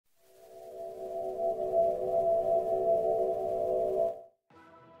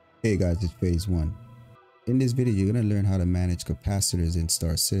Hey guys, it's phase 1. In this video, you're going to learn how to manage capacitors in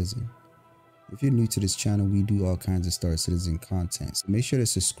Star Citizen. If you're new to this channel, we do all kinds of Star Citizen content, so make sure to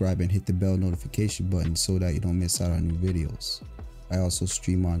subscribe and hit the bell notification button so that you don't miss out on new videos. I also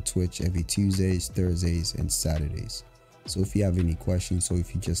stream on Twitch every Tuesdays, Thursdays, and Saturdays. So if you have any questions or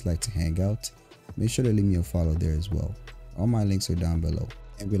if you just like to hang out, make sure to leave me a follow there as well. All my links are down below.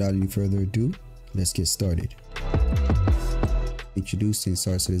 And without any further ado, let's get started. Introduced in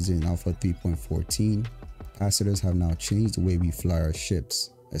Star Citizen Alpha 3.14, capacitors have now changed the way we fly our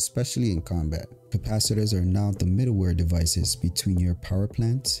ships, especially in combat. Capacitors are now the middleware devices between your power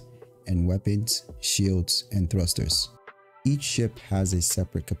plants and weapons, shields, and thrusters. Each ship has a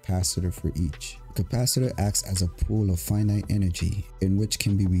separate capacitor for each. A capacitor acts as a pool of finite energy in which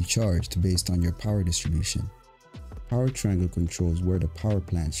can be recharged based on your power distribution. The power triangle controls where the power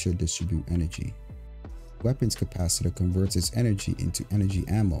plant should distribute energy. Weapons capacitor converts its energy into energy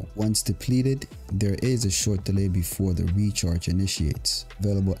ammo. Once depleted, there is a short delay before the recharge initiates.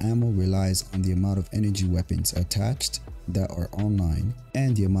 Available ammo relies on the amount of energy weapons attached that are online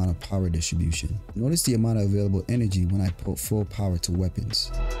and the amount of power distribution. Notice the amount of available energy when I put full power to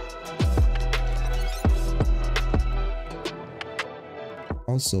weapons.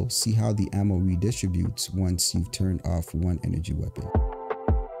 Also, see how the ammo redistributes once you've turned off one energy weapon.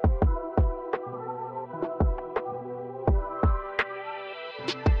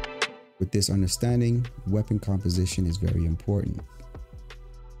 With this understanding, weapon composition is very important.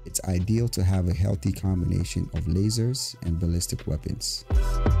 It's ideal to have a healthy combination of lasers and ballistic weapons.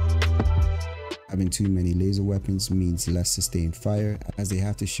 Having too many laser weapons means less sustained fire, as they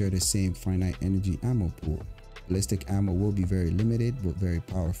have to share the same finite energy ammo pool. Ballistic ammo will be very limited but very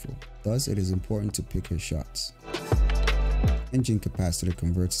powerful. Thus, it is important to pick your shots. Engine capacitor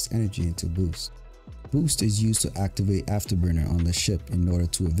converts its energy into boost. Boost is used to activate afterburner on the ship in order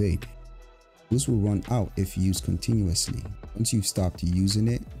to evade. Boost will run out if used continuously. Once you've stopped using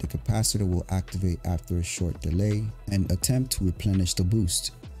it, the capacitor will activate after a short delay and attempt to replenish the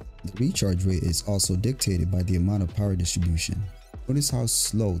boost. The recharge rate is also dictated by the amount of power distribution. Notice how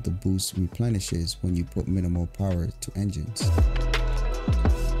slow the boost replenishes when you put minimal power to engines.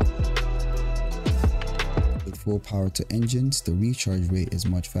 With full power to engines, the recharge rate is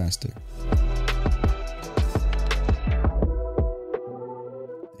much faster.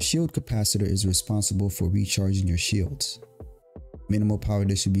 Shield capacitor is responsible for recharging your shields. Minimal power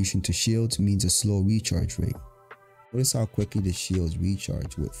distribution to shields means a slow recharge rate. Notice how quickly the shields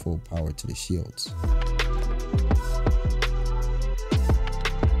recharge with full power to the shields.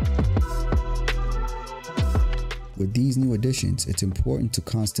 With these new additions, it's important to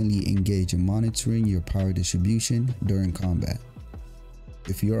constantly engage in monitoring your power distribution during combat.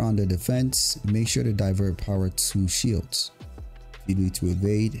 If you're on the defense, make sure to divert power to shields. If you need to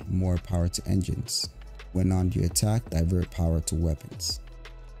evade, more power to engines. When on the attack, divert power to weapons.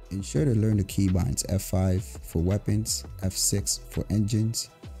 Ensure to learn the keybinds F5 for weapons, F6 for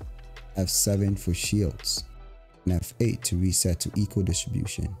engines, F7 for shields, and F8 to reset to equal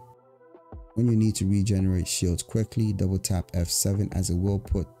distribution. When you need to regenerate shields quickly, double tap F7 as it will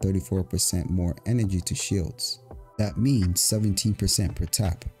put 34% more energy to shields. That means 17% per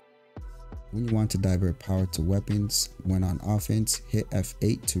tap. When you want to divert power to weapons, when on offense, hit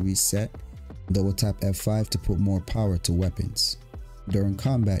F8 to reset, double tap F5 to put more power to weapons. During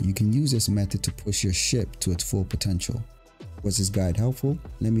combat, you can use this method to push your ship to its full potential. Was this guide helpful?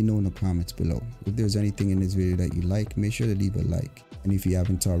 Let me know in the comments below. If there's anything in this video that you like, make sure to leave a like. And if you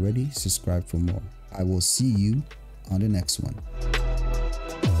haven't already, subscribe for more. I will see you on the next one.